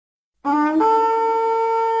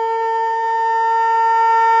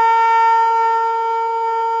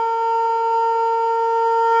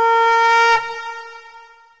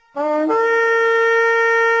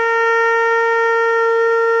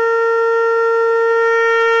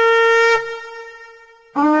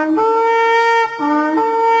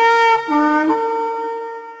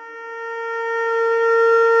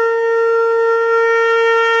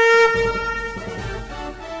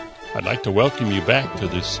to welcome you back to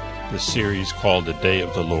this series called The Day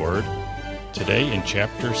of the Lord. Today in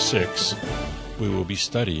chapter 6, we will be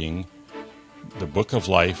studying the Book of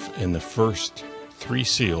Life and the first 3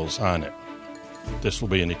 seals on it. This will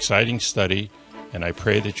be an exciting study, and I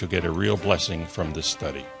pray that you'll get a real blessing from this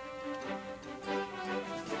study.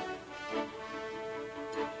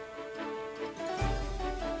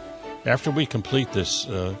 After we complete this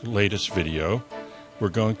latest video, we're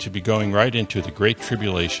going to be going right into the Great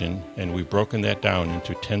Tribulation, and we've broken that down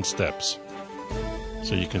into 10 steps.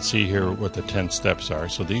 So you can see here what the 10 steps are.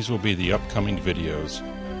 So these will be the upcoming videos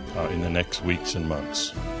in the next weeks and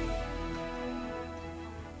months.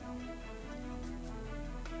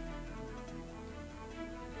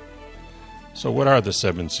 So what are the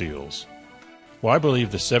 7 seals? Well, I believe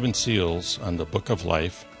the 7 seals on the Book of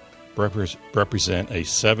Life represent a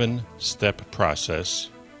 7-step process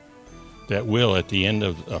that will, at the end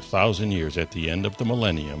of 1,000 years, at the end of the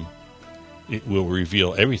millennium, it will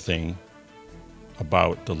reveal everything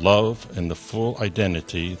about the love and the full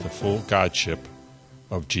identity, the full Godship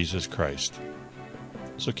of Jesus Christ.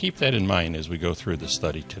 So keep that in mind as we go through the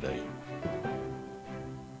study today.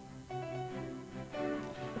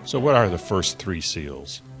 So what are the first 3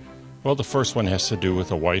 seals? Well, the first one has to do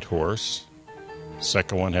with a white horse. The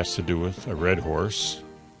second one has to do with a red horse,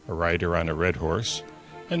 a rider on a red horse.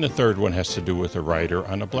 And the third one has to do with a rider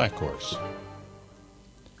on a black horse.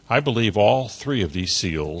 I believe all 3 of these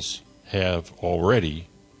seals have already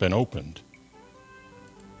been opened.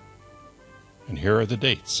 And here are the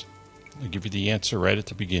dates. I'll give you the answer right at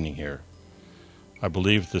the beginning here. I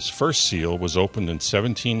believe this first seal was opened in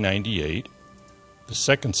 1798. The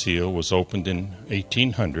second seal was opened in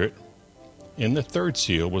 1800. And the third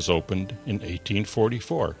seal was opened in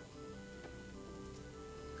 1844.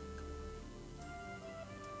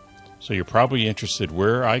 So you're probably interested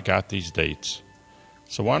where I got these dates.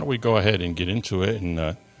 So why don't we go ahead and get into it,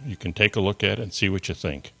 and you can take a look at it and see what you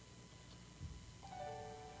think.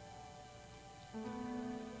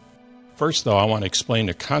 First, though, I want to explain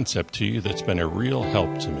a concept to you that's been a real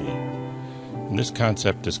help to me. And this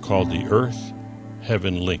concept is called the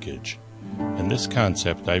Earth-Heaven linkage. And this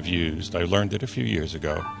concept I learned it a few years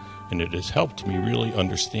ago, and it has helped me really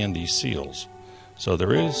understand these seals. So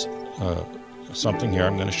there is something here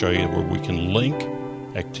I'm going to show you where we can link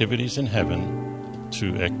activities in heaven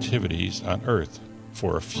to activities on earth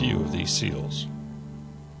for a few of these seals.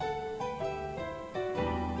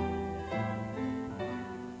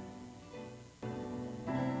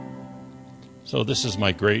 So this is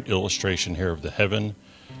my great illustration here of the heaven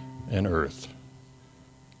and earth.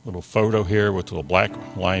 Little photo here with a little black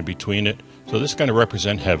line between it. So this is going to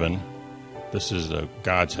represent heaven. This is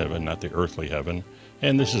God's heaven, not the earthly heaven.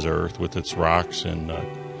 And this is earth with its rocks and the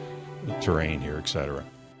terrain here, etc.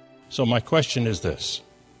 So my question is this.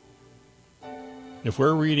 If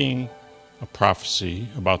we're reading a prophecy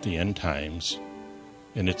about the end times,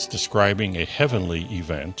 and it's describing a heavenly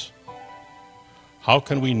event, how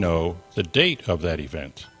can we know the date of that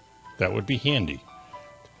event? That would be handy.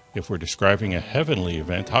 If we're describing a heavenly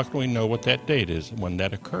event, how can we know what that date is when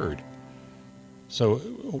that occurred? So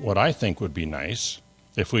what I think would be nice,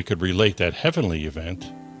 if we could relate that heavenly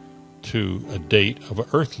event to a date of an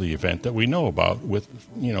earthly event that we know about with,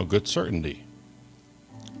 good certainty.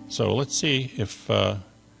 So let's see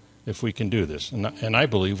if we can do this, and I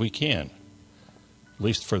believe we can, at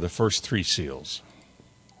least for the first 3 seals.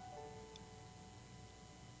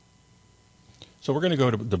 So we're going to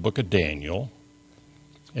go to the book of Daniel,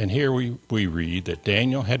 and here we read that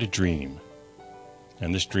Daniel had a dream,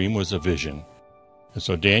 and this dream was a vision. And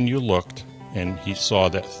so Daniel looked, and he saw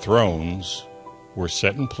that thrones were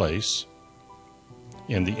set in place,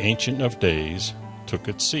 and the Ancient of Days took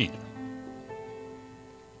its seat.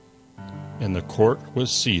 And the court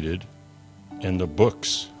was seated, and the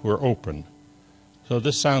books were open. So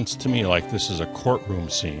this sounds to me like this is a courtroom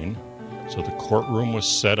scene. So the courtroom was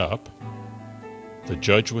set up, the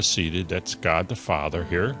judge was seated, that's God the Father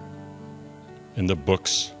here, and the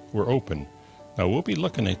books were open. Now we'll be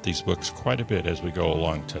looking at these books quite a bit as we go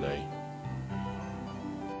along today.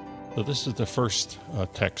 So this is the first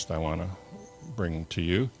text I want to bring to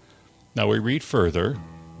you. Now we read further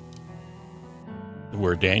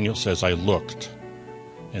where Daniel says, I looked,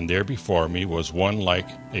 and there before me was one like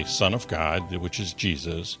a Son of God, which is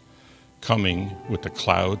Jesus, coming with the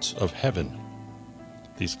clouds of heaven.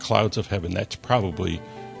 These clouds of heaven, that's probably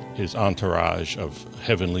his entourage of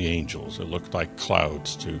heavenly angels. It looked like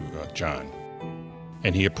clouds to John.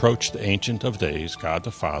 And he approached the Ancient of Days, God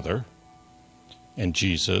the Father, and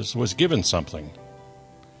Jesus was given something.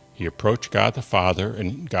 He approached God the Father,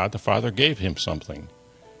 and God the Father gave him something.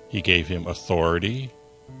 He gave him authority,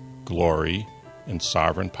 glory, and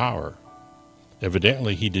sovereign power.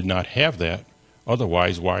 Evidently, he did not have that.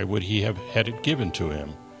 Otherwise, why would he have had it given to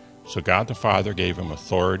him? So God the Father gave him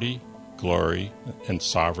authority, glory, and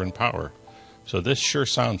sovereign power. So this sure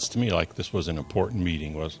sounds to me like this was an important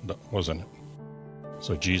meeting, wasn't it?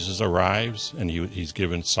 So Jesus arrives, and he's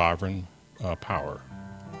given sovereign power.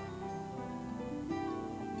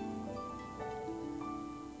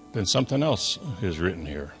 Then something else is written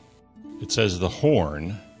here. It says the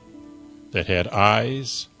horn that had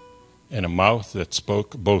eyes and a mouth that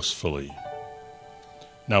spoke boastfully.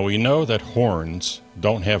 Now we know that horns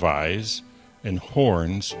don't have eyes and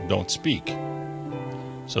horns don't speak.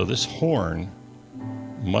 So this horn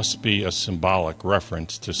must be a symbolic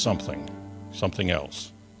reference to something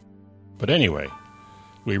else. But anyway,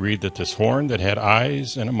 we read that this horn that had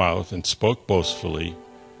eyes and a mouth and spoke boastfully,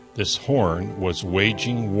 this horn was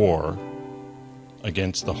waging war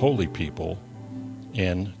against the holy people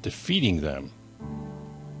and defeating them.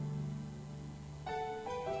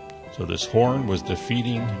 So this horn was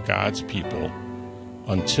defeating God's people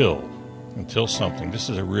until something. This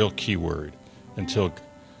is a real key word. Until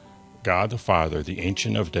God the Father, the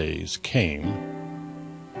Ancient of Days, came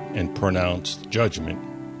and pronounced judgment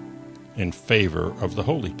in favor of the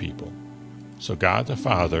holy people. So God the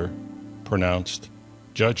Father pronounced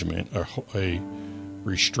judgment, a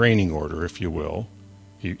restraining order, if you will.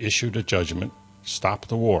 He issued a judgment, stop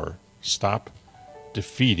the war, stop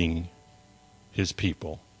defeating his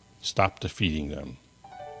people, stop defeating them.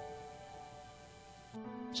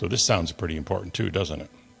 So this sounds pretty important too, doesn't it?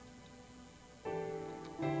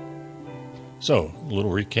 So, a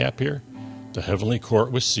little recap here. The heavenly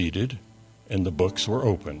court was seated, and the books were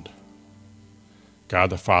opened.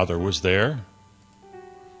 God the Father was there.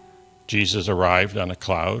 Jesus arrived on a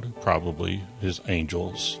cloud, probably his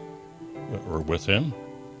angels were with him.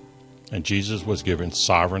 And Jesus was given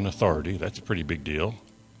sovereign authority. That's a pretty big deal.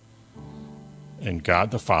 And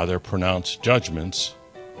God the Father pronounced a judgment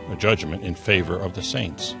in favor of the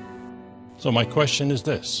saints. So my question is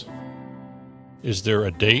this. Is there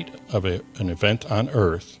a date of an event on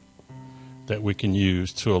earth that we can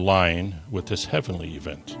use to align with this heavenly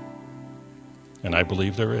event? And I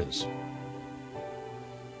believe there is.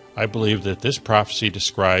 I believe that this prophecy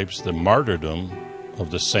describes the martyrdom of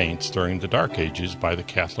the saints during the Dark Ages by the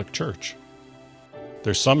Catholic Church.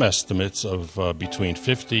 There's some estimates of between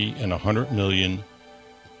 50 and 100 million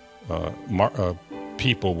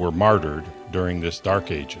people were martyred during this Dark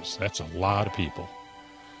Ages. That's a lot of people.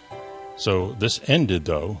 So this ended,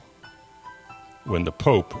 though, when the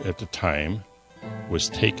Pope at the time was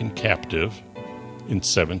taken captive in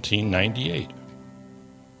 1798.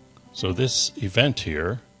 So this event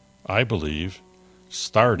here, I believe,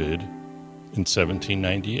 started in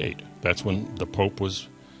 1798. That's when the Pope was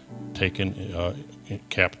taken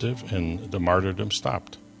captive and the martyrdom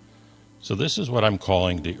stopped. So this is what I'm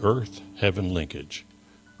calling the Earth-Heaven linkage.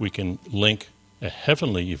 We can link a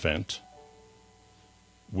heavenly event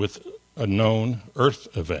with a known Earth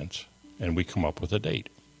event, and we come up with a date.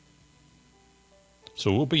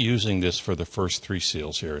 So we'll be using this for the first 3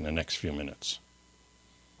 seals here in the next few minutes.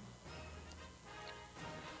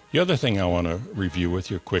 The other thing I want to review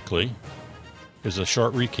with you quickly is a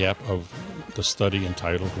short recap of the study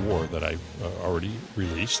entitled War that I've already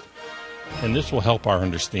released, and this will help our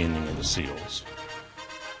understanding of the seals.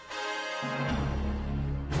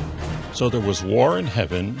 So there was war in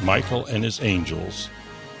heaven. Michael and his angels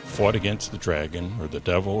fought against the dragon, or the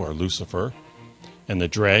devil, or Lucifer, and the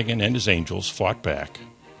dragon and his angels fought back.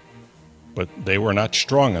 But they were not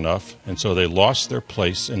strong enough, and so they lost their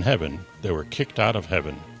place in heaven. They were kicked out of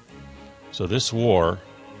heaven. So this war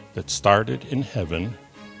that started in heaven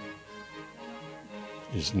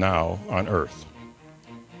is now on earth.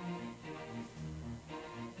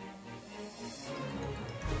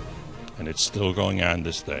 And it's still going on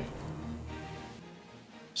this day.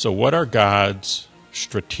 So what are God's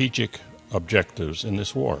strategic objectives in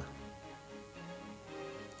this war?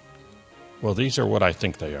 Well, these are what I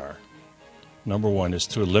think they are. Number 1 is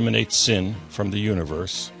to eliminate sin from the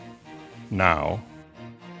universe now,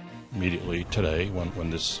 immediately today, when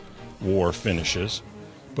this war finishes,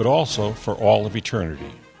 but also for all of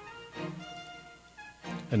eternity.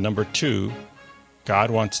 And number 2, God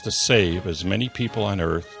wants to save as many people on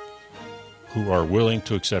earth who are willing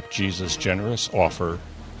to accept Jesus' generous offer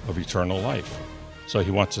of eternal life. So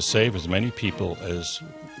he wants to save as many people as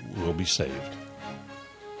will be saved.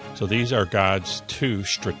 So these are God's 2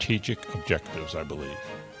 strategic objectives, I believe.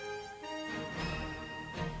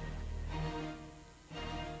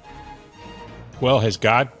 Well, has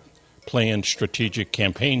God planned strategic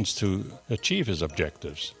campaigns to achieve his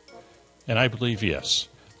objectives? And I believe yes.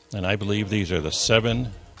 And I believe these are the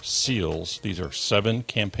 7 seals. These are 7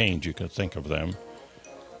 campaigns, you can think of them,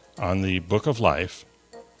 on the Book of Life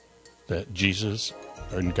that Jesus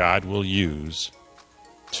and God will use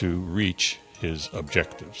to reach his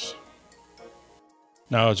objectives.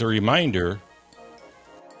 Now, as a reminder,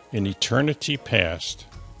 in eternity past,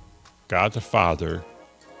 God the Father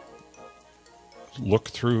looked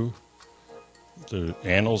through the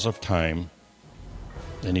annals of time,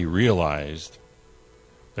 and he realized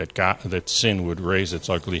that sin would raise its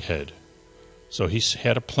ugly head. So he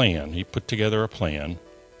had a plan. He put together a plan,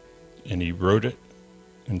 and he wrote it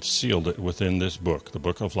and sealed it within this book, the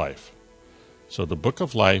Book of Life. So the Book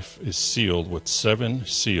of Life is sealed with 7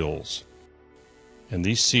 seals, and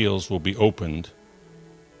these seals will be opened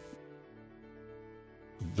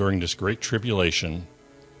during this great tribulation.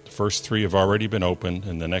 The first 3 have already been opened,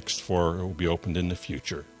 and the next 4 will be opened in the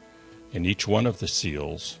future. And each one of the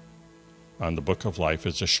seals on the Book of Life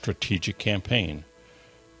is a strategic campaign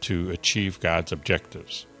to achieve God's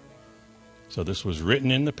objectives. So this was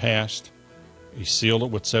written in the past. He sealed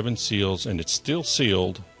it with 7 seals, and it's still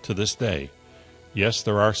sealed to this day. Yes,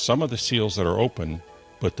 there are some of the seals that are open,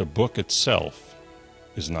 but the book itself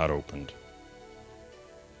is not opened.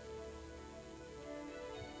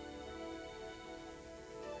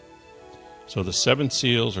 So the 7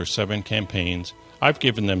 seals or 7 campaigns, I've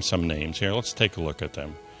given them some names here. Let's take a look at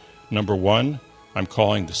them. Number 1, I'm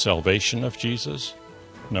calling the salvation of Jesus.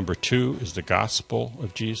 Number 2 is the gospel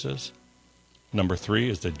of Jesus. Number 3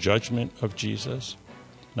 is the judgment of Jesus.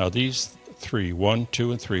 Now these 3, 1,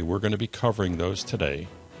 2, and 3, we're going to be covering those today.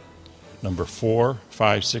 Number 4,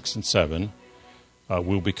 5, 6, and 7,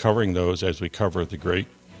 we'll be covering those as we cover the Great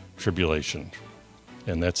Tribulation.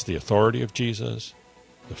 And that's the authority of Jesus,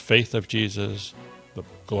 the faith of Jesus, the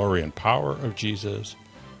glory and power of Jesus,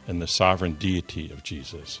 and the sovereign deity of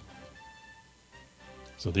Jesus.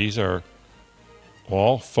 So these are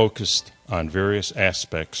all focused on various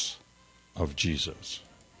aspects of Jesus,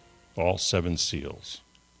 all 7 seals.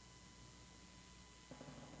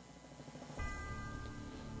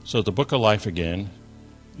 So the Book of Life again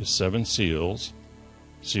is 7 seals.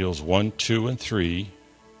 Seals 1, 2, and 3,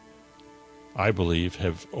 I believe,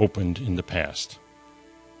 have opened in the past.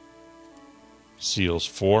 Seals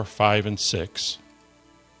 4, 5, and 6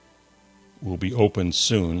 will be opened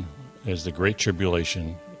soon as the Great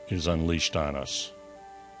Tribulation is unleashed on us.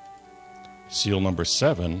 Seal number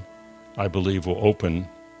 7, I believe, will open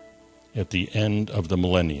at the end of the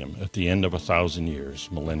millennium, at the end of 1,000 years,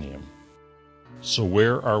 millennium. So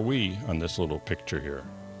where are we on this little picture here?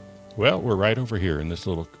 Well, we're right over here in this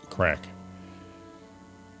little crack.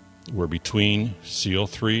 We're between Seal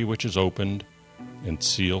 3, which is opened, and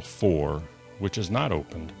Seal 4, which is not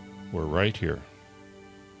opened. We're right here.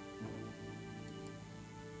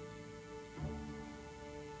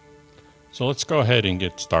 So let's go ahead and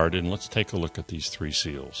get started, and let's take a look at these 3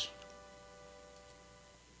 seals.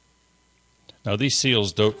 Now these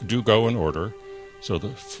seals do go in order. So the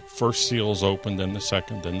first seal is opened, then the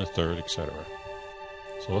second, then the third, etc.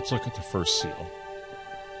 So let's look at the first seal.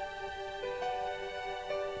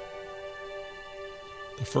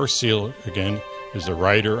 The first seal, again, is the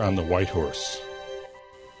rider on the white horse.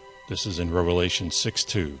 This is in Revelation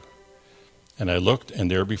 6:2. And I looked,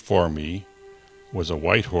 and there before me was a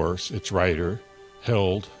white horse. Its rider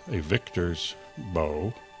held a victor's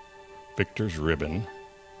bow, victor's ribbon,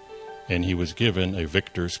 and he was given a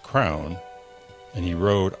victor's crown, and he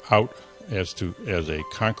rode out as a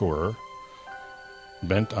conqueror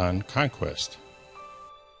bent on conquest.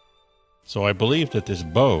 So I believe that this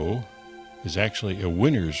bow is actually a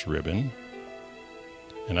winner's ribbon,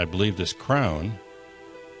 and I believe this crown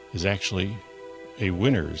is actually a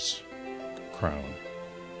winner's crown.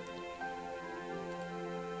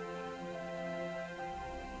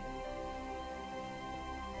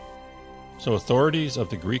 So authorities of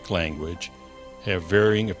the Greek language have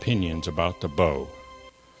varying opinions about the bow.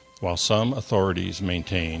 While some authorities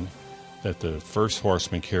maintain that the first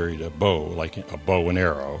horseman carried a bow, like a bow and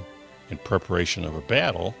arrow, in preparation of a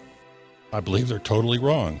battle, I believe they're totally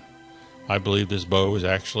wrong. I believe this bow is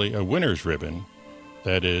actually a winner's ribbon,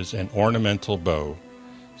 that is, an ornamental bow.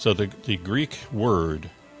 So the Greek word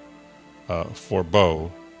for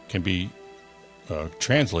bow can be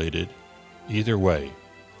translated either way.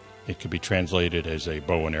 It could be translated as a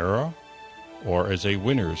bow and arrow, or as a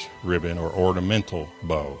winner's ribbon or ornamental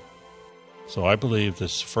bow. So I believe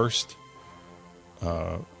this first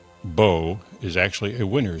bow is actually a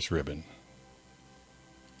winner's ribbon.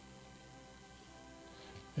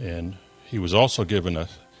 And he was also given a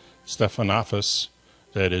Stephaноphos,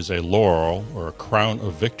 that is a laurel or a crown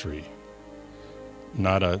of victory.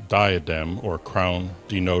 not a diadem or crown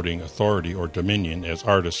denoting authority or dominion as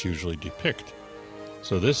artists usually depict.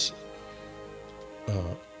 So this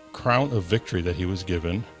crown of victory that he was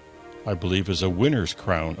given, I believe, is a winner's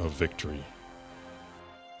crown of victory.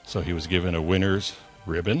 So he was given a winner's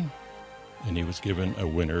ribbon, and he was given a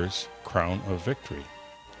winner's crown of victory.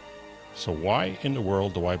 So why in the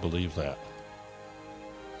world do I believe that?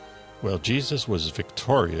 Well, Jesus was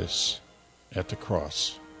victorious at the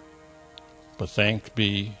cross. But thanks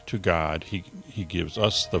be to God, he gives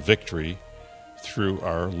us the victory through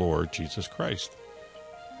our Lord Jesus Christ.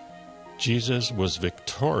 Jesus was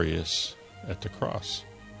victorious at the cross.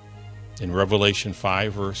 In Revelation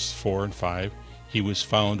 5, verse 4 and 5, he was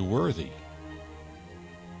found worthy.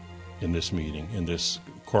 In this meeting, in this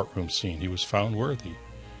courtroom scene, he was found worthy.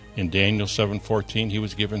 In Daniel 7:14, he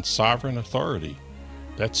was given sovereign authority.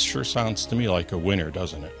 That sure sounds to me like a winner,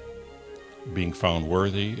 doesn't it? Being found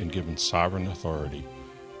worthy and given sovereign authority.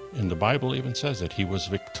 And the Bible even says that he was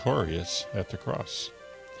victorious at the cross.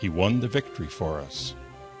 He won the victory for us.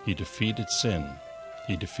 He defeated sin.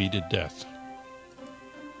 He defeated death.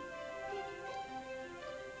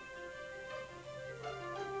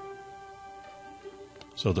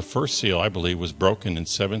 So the first seal, I believe, was broken in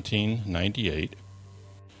 1798.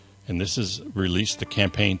 And this has released the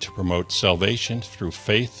campaign to promote salvation through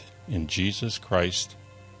faith in Jesus Christ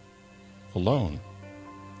alone.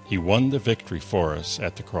 He won the victory for us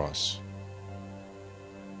at the cross.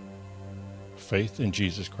 Faith in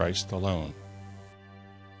Jesus Christ alone.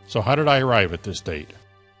 So how did I arrive at this date?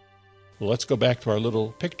 Well, let's go back to our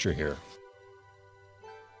little picture here.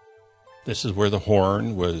 This is where the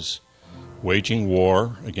horn was waging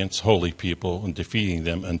war against holy people and defeating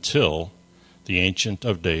them until the Ancient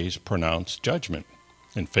of Days pronounced judgment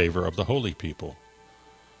in favor of the holy people.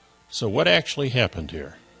 So what actually happened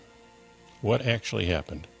here? What actually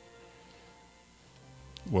happened?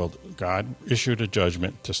 Well, God issued a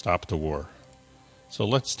judgment to stop the war. So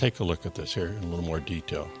let's take a look at this here in a little more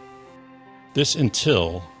detail. This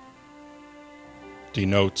until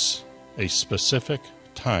denotes a specific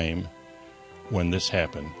time when this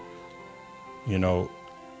happened. You know,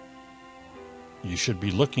 you should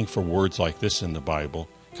be looking for words like this in the Bible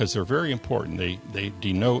because they're very important. They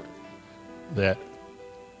denote that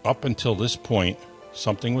up until this point,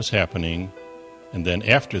 something was happening, and then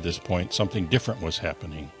after this point, something different was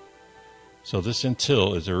happening. So this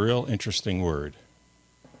until is a real interesting word.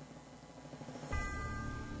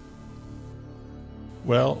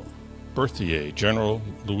 Well, Berthier, General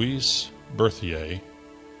Louis Berthier,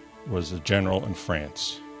 was a general in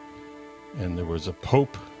France. And there was a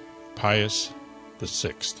Pope, Pius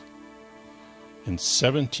VI. In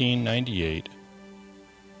 1798,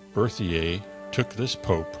 Berthier took this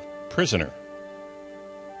Pope prisoner,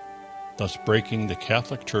 thus breaking the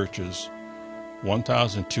Catholic Church's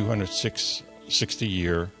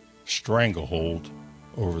 1,260-year stranglehold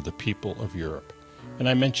over the people of Europe. And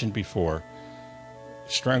I mentioned before,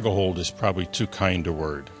 stranglehold is probably too kind a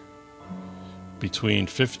word. Between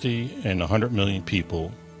 50 and 100 million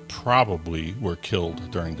people probably were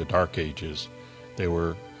killed during the Dark Ages. They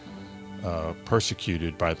were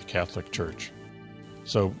persecuted by the Catholic Church.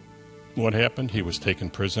 So what happened? He was taken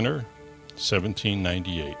prisoner,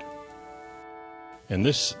 1798. And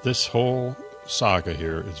this whole saga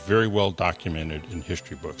here is very well documented in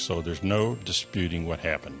history books, so there's no disputing what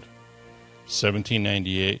happened.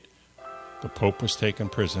 1798, the Pope was taken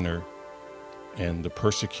prisoner, and the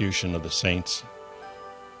persecution of the saints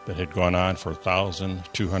that had gone on for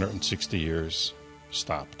 1,260 years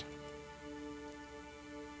stopped.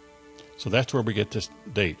 So that's where we get this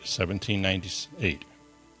date, 1798.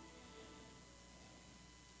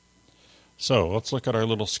 So let's look at our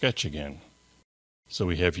little sketch again. So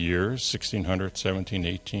we have years, 1600,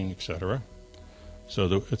 1718, etc.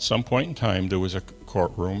 So at some point in time, there was a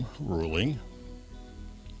courtroom ruling,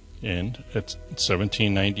 and at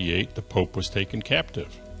 1798, the Pope was taken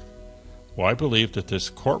captive. Well, I believe that this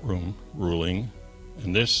courtroom ruling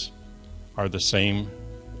and this are the same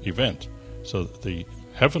event. So the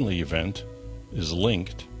heavenly event is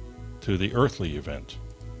linked to the earthly event.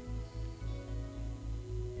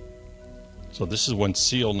 So this is when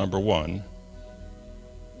seal number 1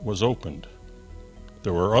 was opened.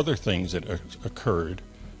 There were other things that occurred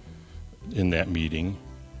in that meeting,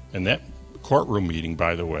 and that courtroom meeting,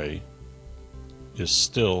 by the way, is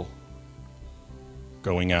still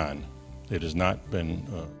going on. It has not been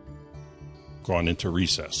gone into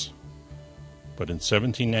recess. But in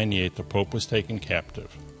 1798, the Pope was taken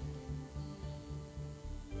captive.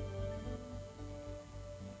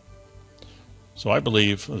 So I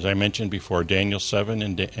believe, as I mentioned before, Daniel 7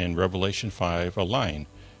 and Revelation 5 align.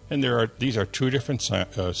 And these are two different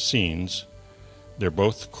scenes. They're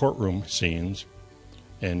both courtroom scenes,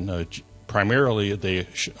 and primarily they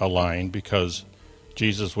align because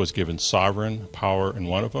Jesus was given sovereign power in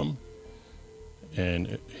one of them,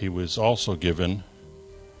 and he was also given,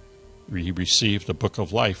 he received the book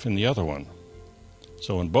of life in the other one.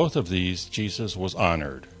 So in both of these, Jesus was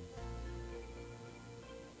honored.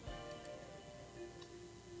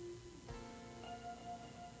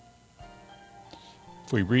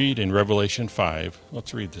 If we read in Revelation 5,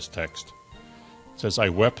 let's read this text. It says, I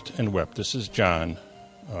wept and wept. This is John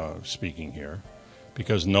speaking here.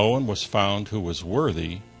 Because no one was found who was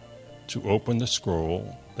worthy to open the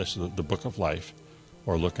scroll, this is the book of life,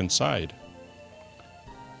 or look inside.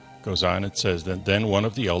 Goes on, it says, Then one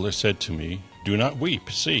of the elders said to me, Do not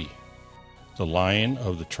weep, see, the Lion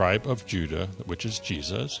of the tribe of Judah, which is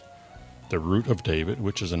Jesus, the root of David,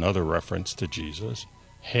 which is another reference to Jesus,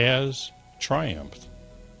 has triumphed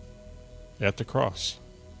at the cross.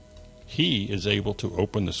 He is able to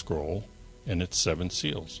open the scroll and its 7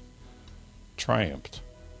 seals. Triumphed.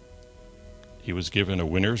 He was given a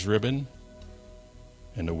winner's ribbon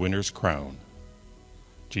and a winner's crown.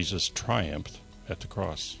 Jesus triumphed at the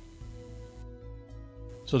cross.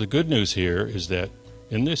 So the good news here is that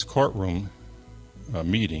in this courtroom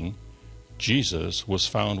meeting, Jesus was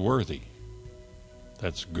found worthy.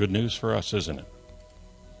 That's good news for us, isn't it?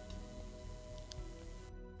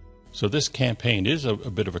 So this campaign is a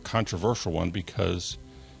bit of a controversial one because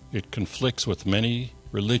it conflicts with many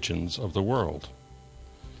religions of the world.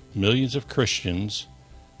 Millions of Christians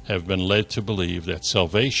have been led to believe that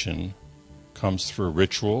salvation comes through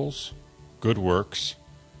rituals, good works,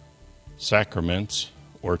 sacraments,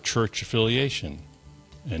 or church affiliation,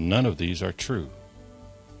 and none of these are true.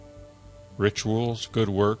 Rituals, good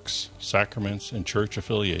works, sacraments, and church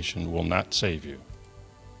affiliation will not save you.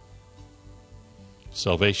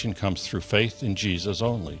 Salvation comes through faith in Jesus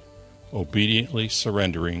only, obediently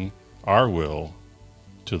surrendering our will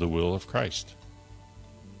to the will of Christ.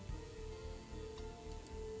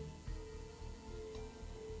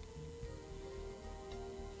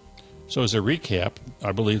 So as a recap,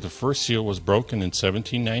 I believe the first seal was broken in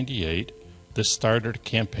 1798. This started a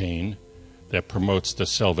campaign that promotes the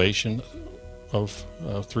salvation of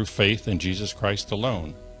through faith in Jesus Christ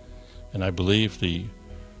alone. And I believe the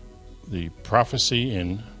prophecy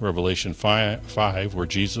in Revelation 5 where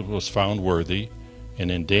Jesus was found worthy,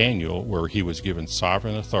 and in Daniel where he was given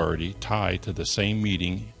sovereign authority, tie to the same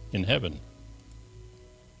meeting in heaven.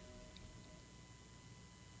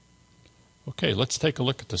 Okay, let's take a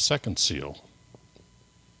look at the second seal.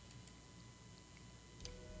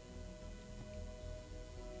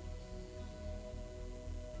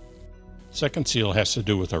 Second seal has to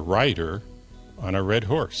do with a rider on a red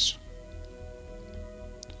horse.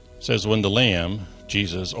 It says, when the Lamb,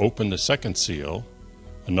 Jesus, opened the second seal,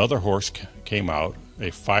 another horse came out,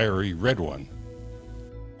 a fiery red one.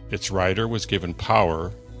 Its rider was given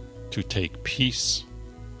power to take peace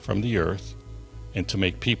from the earth and to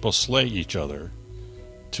make people slay each other.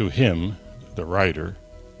 To him, the rider,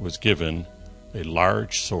 was given a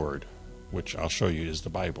large sword, which I'll show you is the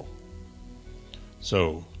Bible.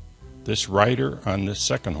 So, this rider on this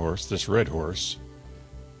second horse, this red horse,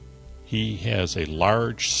 he has a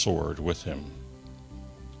large sword with him.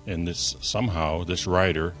 And somehow this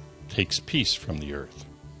rider takes peace from the earth.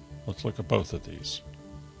 Let's look at both of these.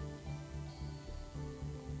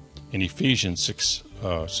 In Ephesians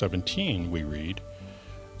 6:17 we read,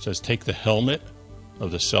 it says, take the helmet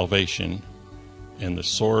of the salvation and the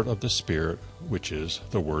sword of the Spirit, which is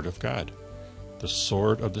the Word of God. The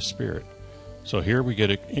sword of the Spirit. So here we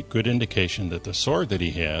get a good indication that the sword that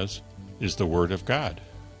he has is the Word of God.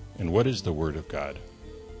 And what is the Word of God?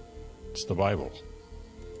 It's the Bible.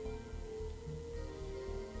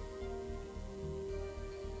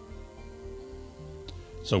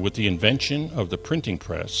 So with the invention of the printing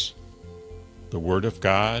press, the Word of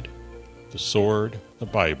God, the sword, the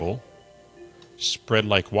Bible, spread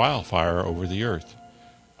like wildfire over the earth,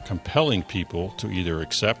 compelling people to either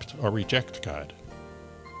accept or reject God.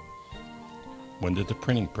 When did the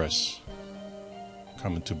printing press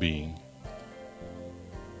come into being?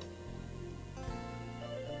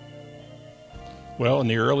 Well, in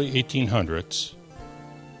the early 1800s,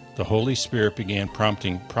 the Holy Spirit began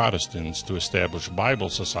prompting Protestants to establish Bible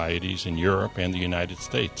societies in Europe and the United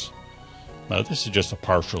States. Now, this is just a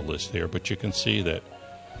partial list here, but you can see that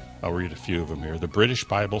I'll read a few of them here. The British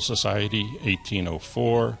Bible Society,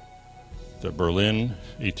 1804. The Berlin,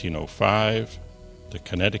 1805. The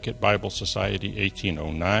Connecticut Bible Society,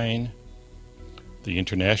 1809. The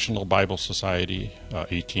International Bible Society,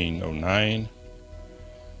 1809.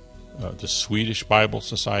 the Swedish Bible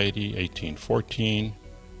Society, 1814,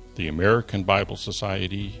 the American Bible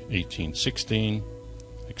Society, 1816,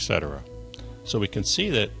 etc. So we can see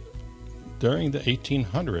that during the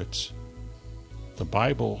 1800s, the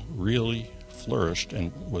Bible really flourished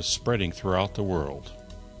and was spreading throughout the world.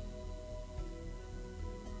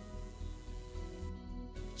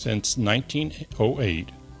 Since 1908,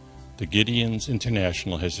 the Gideon's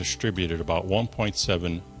International has distributed about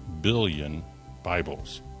 1.7 billion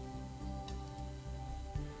Bibles.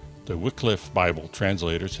 The Wycliffe Bible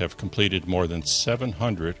translators have completed more than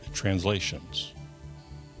 700 translations.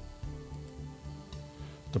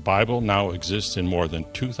 The Bible now exists in more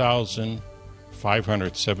than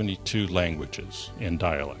 2,572 languages and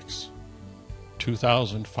dialects.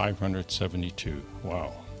 2,572.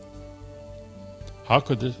 Wow. How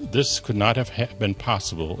could this could not have been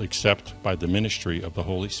possible except by the ministry of the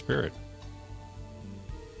Holy Spirit?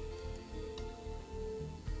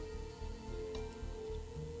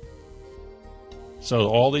 So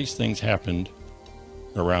all these things happened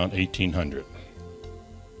around 1800.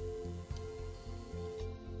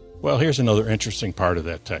 Well, here's another interesting part of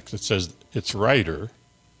that text. It says its writer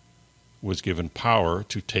was given power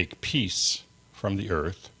to take peace from the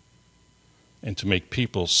earth and to make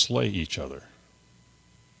people slay each other.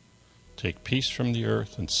 Take peace from the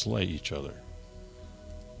earth and slay each other.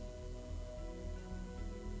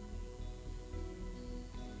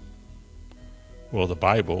 Well, the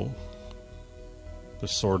Bible, the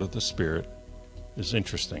sword of the Spirit, is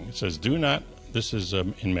interesting. It says, do not, this is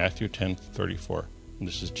in Matthew 10:34, and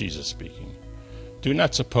this is Jesus speaking. Do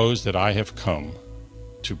not suppose that I have come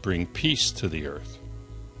to bring peace to the earth.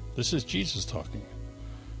 This is Jesus talking.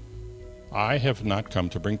 I have not come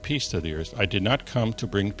to bring peace to the earth. I did not come to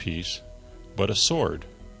bring peace, but a sword.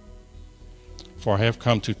 For I have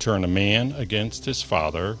come to turn a man against his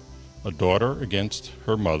father, a daughter against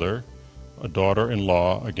her mother, a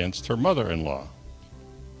daughter-in-law against her mother-in-law.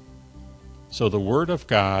 So the Word of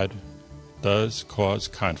God does cause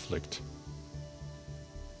conflict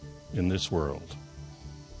in this world.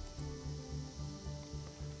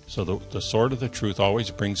 So the sword of the truth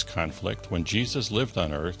always brings conflict. When Jesus lived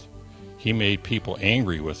on earth, he made people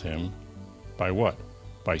angry with him by what?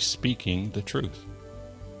 By speaking the truth.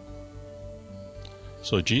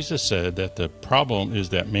 So Jesus said that the problem is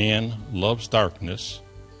that man loves darkness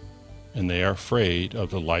and they are afraid of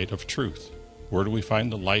the light of truth. Where do we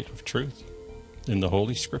find the light of truth? In the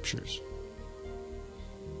Holy Scriptures.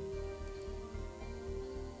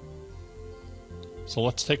 So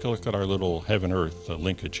let's take a look at our little heaven-earth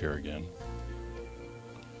linkage here again.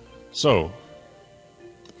 So,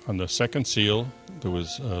 on the second seal, there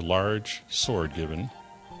was a large sword given.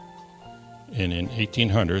 And in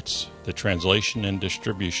 1800s, the translation and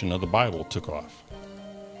distribution of the Bible took off.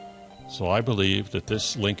 So I believe that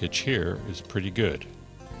this linkage here is pretty good.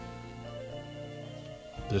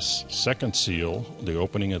 This second seal, the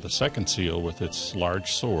opening of the second seal with its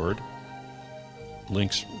large sword,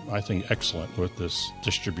 links, I think, excellent with this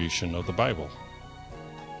distribution of the Bible.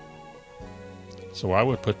 So I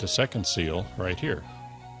would put the second seal right here.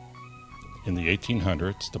 In the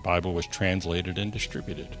 1800s, the Bible was translated and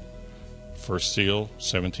distributed. First seal,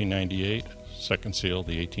 1798. Second seal,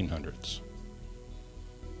 the 1800s.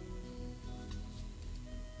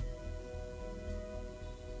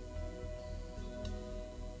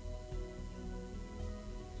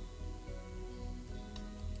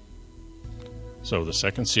 So the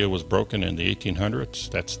second seal was broken in the 1800s.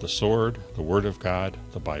 That's the sword, the Word of God,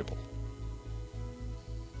 the Bible.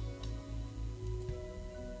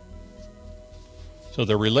 So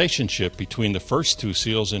the relationship between the first two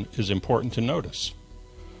seals is important to notice.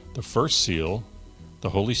 The first seal, the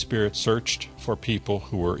Holy Spirit searched for people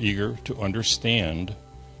who were eager to understand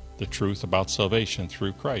the truth about salvation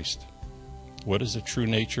through Christ. What is the true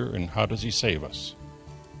nature and how does he save us?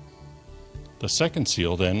 The second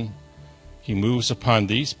seal, then, he moves upon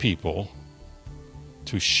these people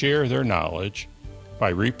to share their knowledge by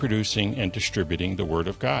reproducing and distributing the Word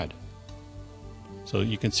of God. So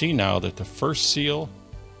you can see now that the first seal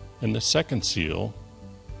and the second seal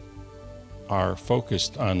are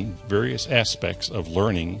focused on various aspects of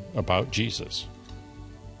learning about Jesus.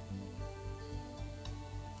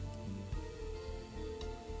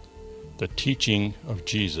 The teaching of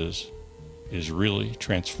Jesus is really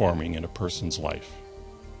transforming in a person's life.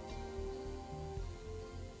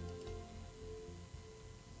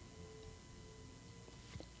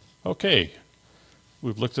 Okay,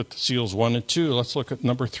 we've looked at the seals 1 and 2. Let's look at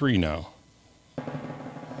number 3 now.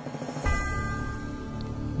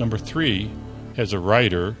 Number 3 has a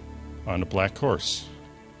rider on a black horse.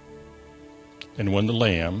 And when the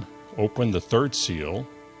Lamb opened the third seal,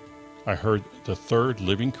 I heard the third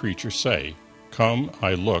living creature say, "Come."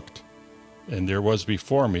 I looked, and there was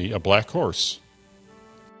before me a black horse,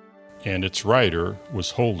 and its rider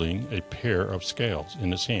was holding a pair of scales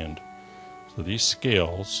in his hand. So these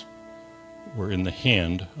scales were in the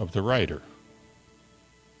hand of the rider.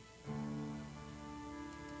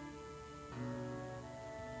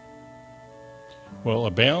 Well,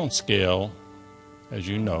 a balance scale, as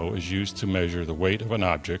you know, is used to measure the weight of an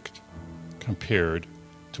object compared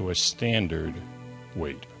to a standard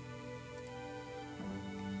weight.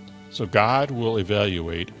 So God will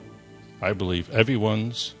evaluate, I believe,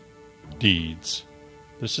 everyone's deeds.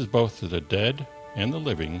 This is both to the dead and the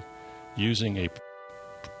living, using a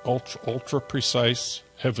ultra precise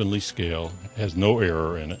heavenly scale, has no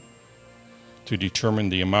error in it, to determine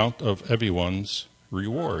the amount of everyone's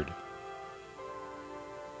reward.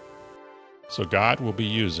 So God will be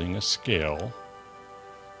using a scale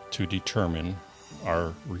to determine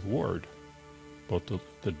our reward, both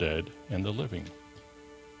the dead and the living.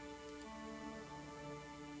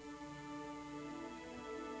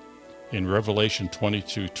 In Revelation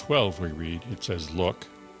 22:12 we read, it says, "Look,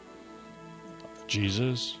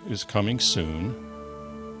 Jesus is coming soon,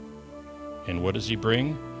 and what does he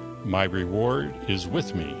bring? My reward is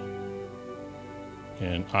with me,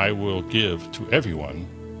 and I will give to everyone,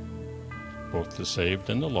 both the saved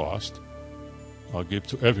and the lost, I'll give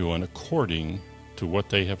to everyone according to what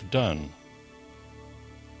they have done."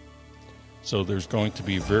 So there's going to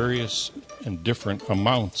be various and different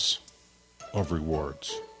amounts of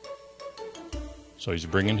rewards. So he's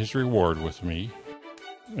bringing his reward with me,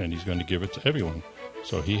 and he's going to give it to everyone.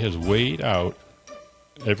 So he has weighed out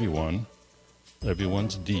everyone's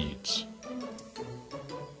deeds.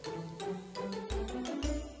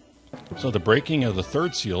 So the breaking of the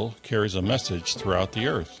third seal carries a message throughout the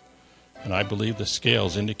earth. And I believe the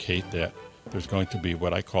scales indicate that there's going to be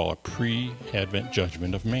what I call a pre-Advent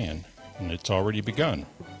judgment of man. And it's already begun.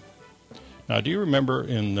 Now, do you remember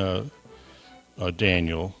in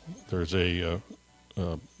Daniel, there's the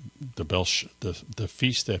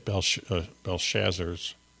feast at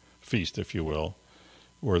Belshazzar's feast, if you will,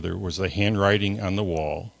 where there was the handwriting on the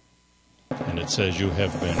wall, and it says, "You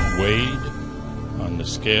have been weighed on the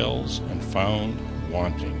scales and found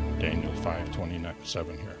wanting." Daniel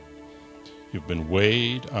 5:27 here. You've been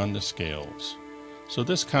weighed on the scales. So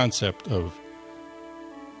this concept of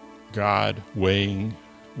God weighing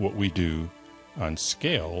what we do on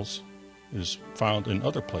scales is found in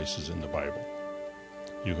other places in the Bible.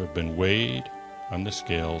 You have been weighed on the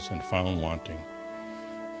scales and found wanting.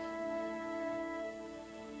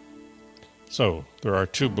 So there are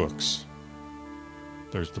two books.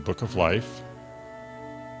 There's the book of life,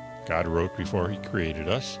 God wrote before he created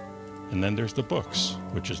us, and then there's the books,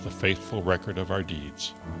 which is the faithful record of our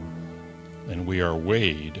deeds. And we are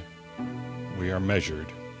weighed, we are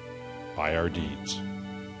measured by our deeds.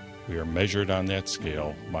 We are measured on that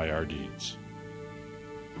scale by our deeds,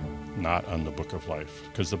 not on the book of life,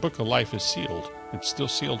 because the book of life is sealed. It's still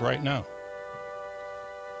sealed right now.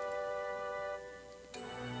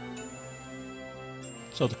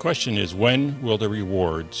 So the question is, when will the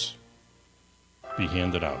rewards be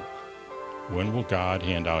handed out? When will God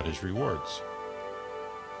hand out his rewards?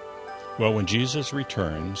 Well, when Jesus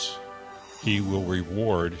returns, he will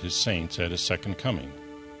reward his saints at his second coming.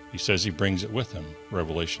 He says he brings it with him,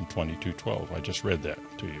 Revelation 22:12. I just read that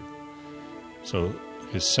to you. So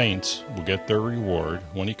his saints will get their reward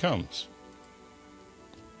when he comes.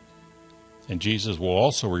 And Jesus will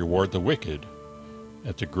also reward the wicked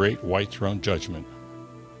at the great white throne judgment.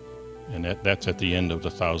 And that's at the end of the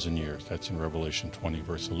 1,000 years. That's in Revelation 20,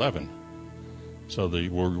 verse 11. So the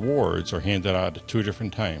rewards are handed out at two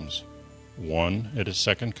different times. One at his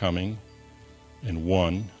second coming, and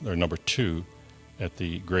number two, at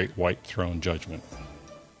the great white throne judgment.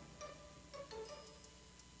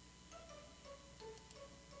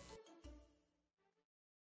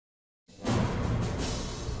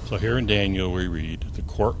 So here in Daniel we read, "The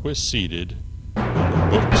court was seated, and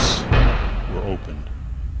the books were opened."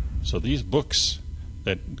 So these books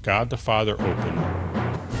that God the Father opened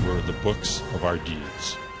were the books of our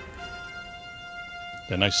deeds.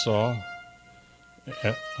 Then I saw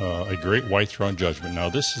a great white throne judgment. Now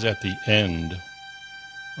this is at the end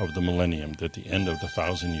of the millennium, at the end of the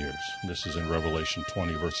 1,000 years. This is in Revelation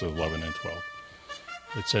 20, verses 11 and 12.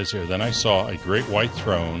 It says here, "Then I saw a great white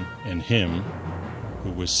throne and him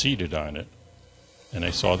who was seated on it, and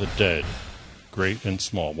I saw the dead, great and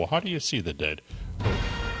small." Well, how do you see the dead? Well,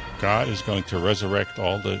 God is going to resurrect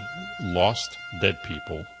all the lost dead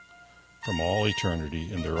people from all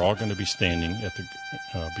eternity, and they're all going to be standing at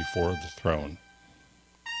before the throne.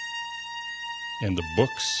 And the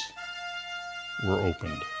books were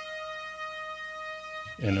opened.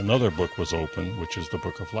 And another book was opened, which is the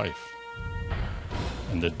book of life.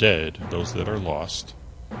 And the dead, those that are lost,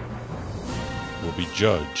 will be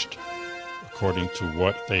judged according to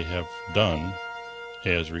what they have done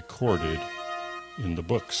as recorded in the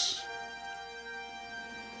books.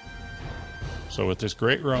 So at this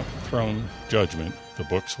great throne judgment, the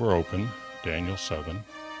books were opened, Daniel 7,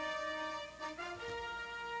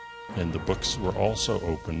 and the books were also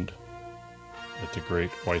opened at the great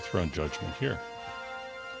white throne judgment here.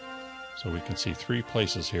 So we can see three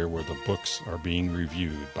places here where the books are being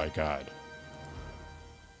reviewed by God.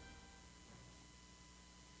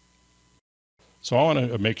 So I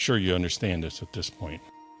want to make sure you understand this at this point.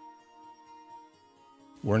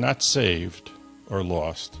 We're not saved or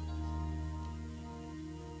lost.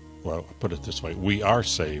 Well, I'll put it this way. We are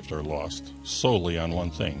saved or lost solely on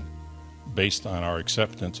one thing, based on our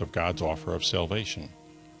acceptance of God's offer of salvation.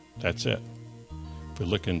 That's it. If we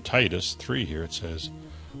look in Titus 3 here, it says,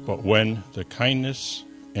 "But when the kindness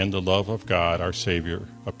and the love of God our Savior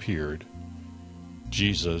appeared,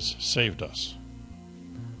 Jesus saved us,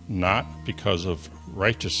 not because of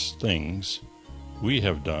righteous things we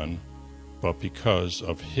have done, but because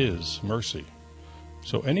of His mercy."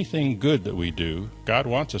 So anything good that we do, God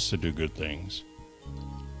wants us to do good things,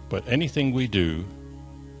 but anything we do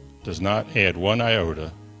does not add one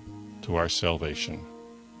iota to our salvation.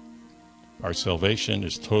 Our salvation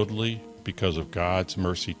is totally because of God's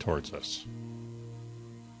mercy towards us.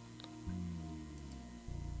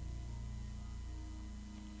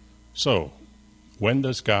 So, when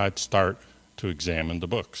does God start to examine the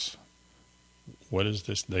books? What is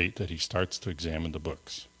this date that He starts to examine the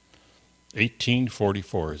books?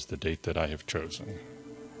 1844 is the date that I have chosen.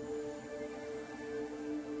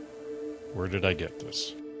 Where did I get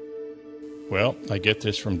this? Well, I get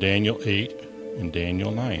this from Daniel 8 and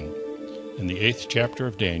Daniel 9. In the 8th chapter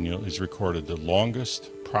of Daniel is recorded the longest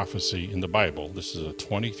prophecy in the Bible. This is a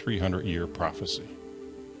 2,300-year prophecy.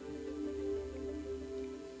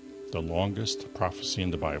 The longest prophecy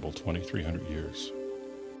in the Bible, 2,300 years.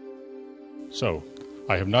 So,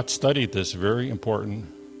 I have not studied this very important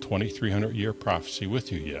 2,300-year prophecy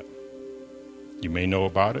with you yet. You may know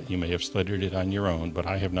about it, you may have studied it on your own, but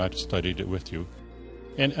I have not studied it with you.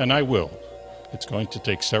 And I will. It's going to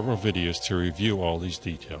take several videos to review all these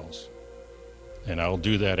details. And I'll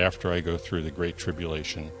do that after I go through the Great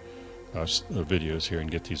Tribulation videos here and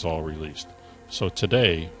get these all released. So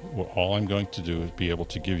today, all I'm going to do is be able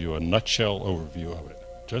to give you a nutshell overview of it.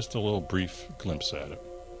 Just a little brief glimpse at it.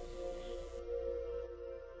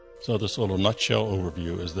 So this little nutshell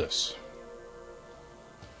overview is this.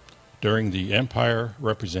 During the empire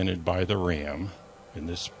represented by the ram, in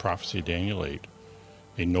this prophecy Daniel 8,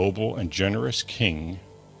 a noble and generous king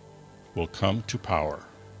will come to power.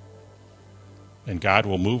 And God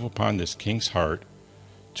will move upon this king's heart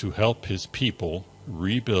to help his people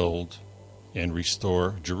rebuild and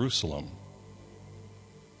restore Jerusalem.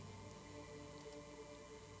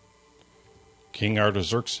 King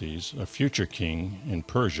Artaxerxes, a future king in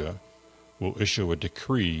Persia, will issue a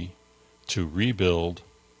decree to rebuild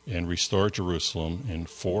and restore Jerusalem in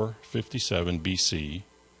 457 BC.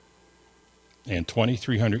 And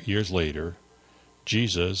 2,300 years later,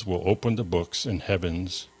 Jesus will open the books in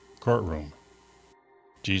heaven's courtroom.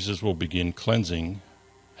 Jesus will begin cleansing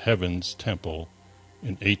heaven's temple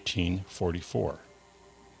in 1844.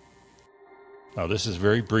 Now this is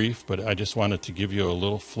very brief, but I just wanted to give you a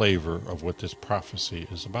little flavor of what this prophecy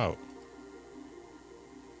is about.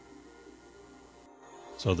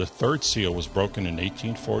 So the third seal was broken in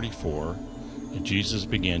 1844, and Jesus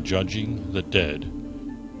began judging the dead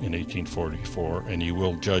in 1844, and He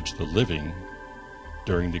will judge the living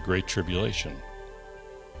during the Great Tribulation.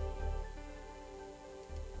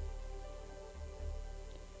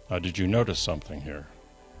 Now, did you notice something here?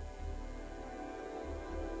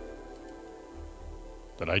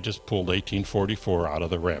 That I just pulled 1844 out of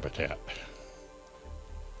the rabbit hat.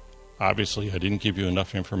 Obviously, I didn't give you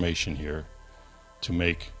enough information here to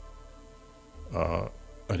make, I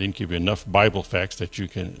didn't give you enough Bible facts that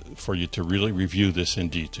for you to really review this in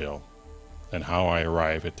detail and how I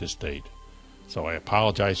arrive at this date. So I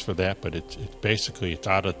apologize for that, but it's basically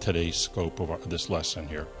out of today's scope of this lesson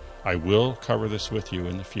here. I will cover this with you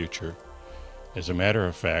in the future. As a matter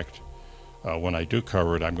of fact, when I do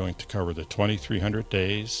cover it, I'm going to cover the 2,300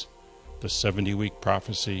 days, the 70-week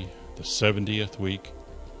prophecy, the 70th week,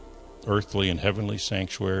 earthly and heavenly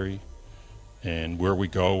sanctuary, and where we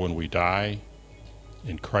go when we die,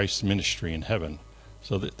 in Christ's ministry in heaven.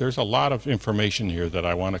 So there's a lot of information here that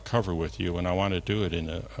I want to cover with you, and I want to do it in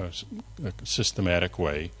a systematic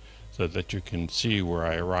way so so that you can see where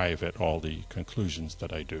I arrive at all the conclusions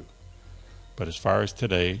that I do. But as far as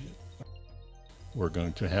today, we're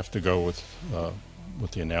going to have to go with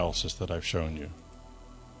the analysis that I've shown you.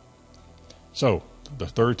 So, the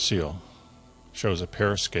third seal shows a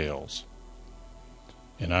pair of scales.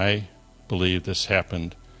 And I believe this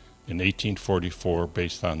happened in 1844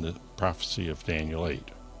 based on the prophecy of Daniel 8.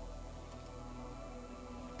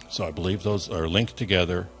 So I believe those are linked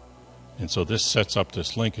together, and so this sets up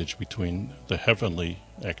this linkage between the heavenly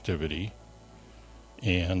activity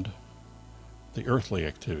and the earthly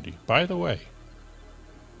activity. By the way,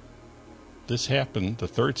 this happened, the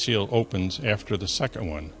third seal opens after the second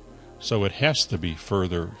one, so it has to be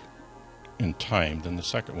further in time than the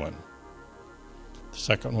second one. The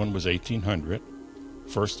second one was 1800,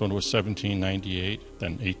 first one was 1798,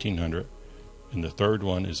 then 1800, and the third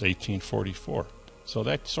one is 1844. So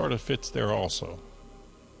that sort of fits there also.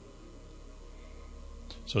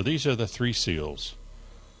 So these are the three seals: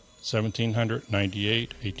 1700,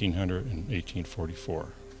 98, 1800, and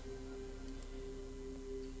 1844.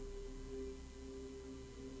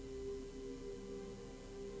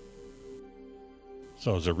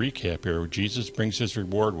 So as a recap here, Jesus brings his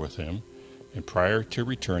reward with him, and prior to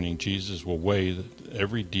returning, Jesus will weigh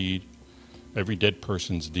every dead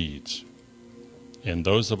person's deeds. And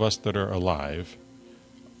those of us that are alive,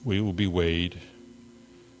 we will be weighed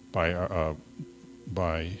by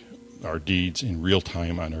our deeds in real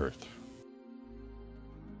time on earth.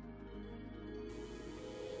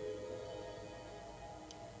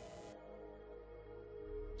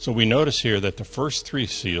 So we notice here that the first three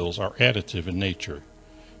seals are additive in nature.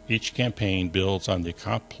 Each campaign builds on the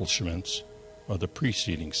accomplishments of the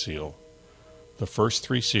preceding seal. The first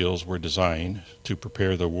three seals were designed to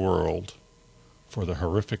prepare the world for the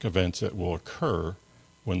horrific events that will occur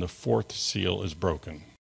when the fourth seal is broken.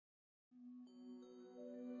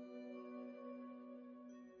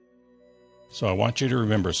 So I want you to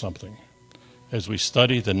remember something. As we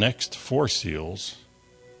study the next four seals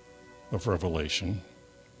of Revelation,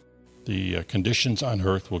 the conditions on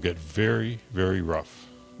earth will get very, very rough.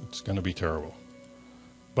 It's going to be terrible.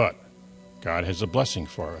 But God has a blessing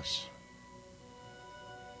for us.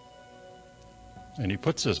 And he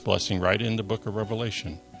puts this blessing right in the book of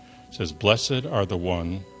Revelation. It says, "Blessed is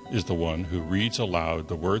the one who reads aloud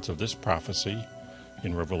the words of this prophecy,"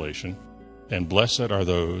 in Revelation, "and blessed are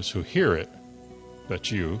those who hear it,"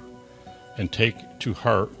 that's you, "and take to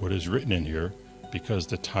heart what is written in here, because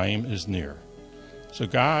the time is near." So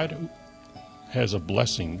God has a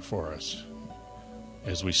blessing for us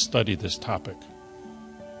as we study this topic.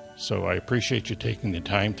 So I appreciate you taking the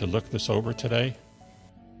time to look this over today.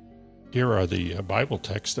 Here are the Bible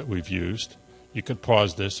texts that we've used. You could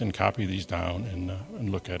pause this and copy these down and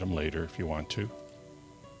look at them later if you want to.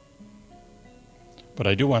 But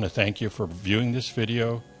I do want to thank you for viewing this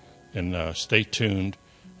video, and stay tuned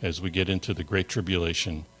as we get into the Great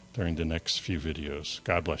Tribulation during the next few videos.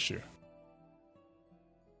 God bless you.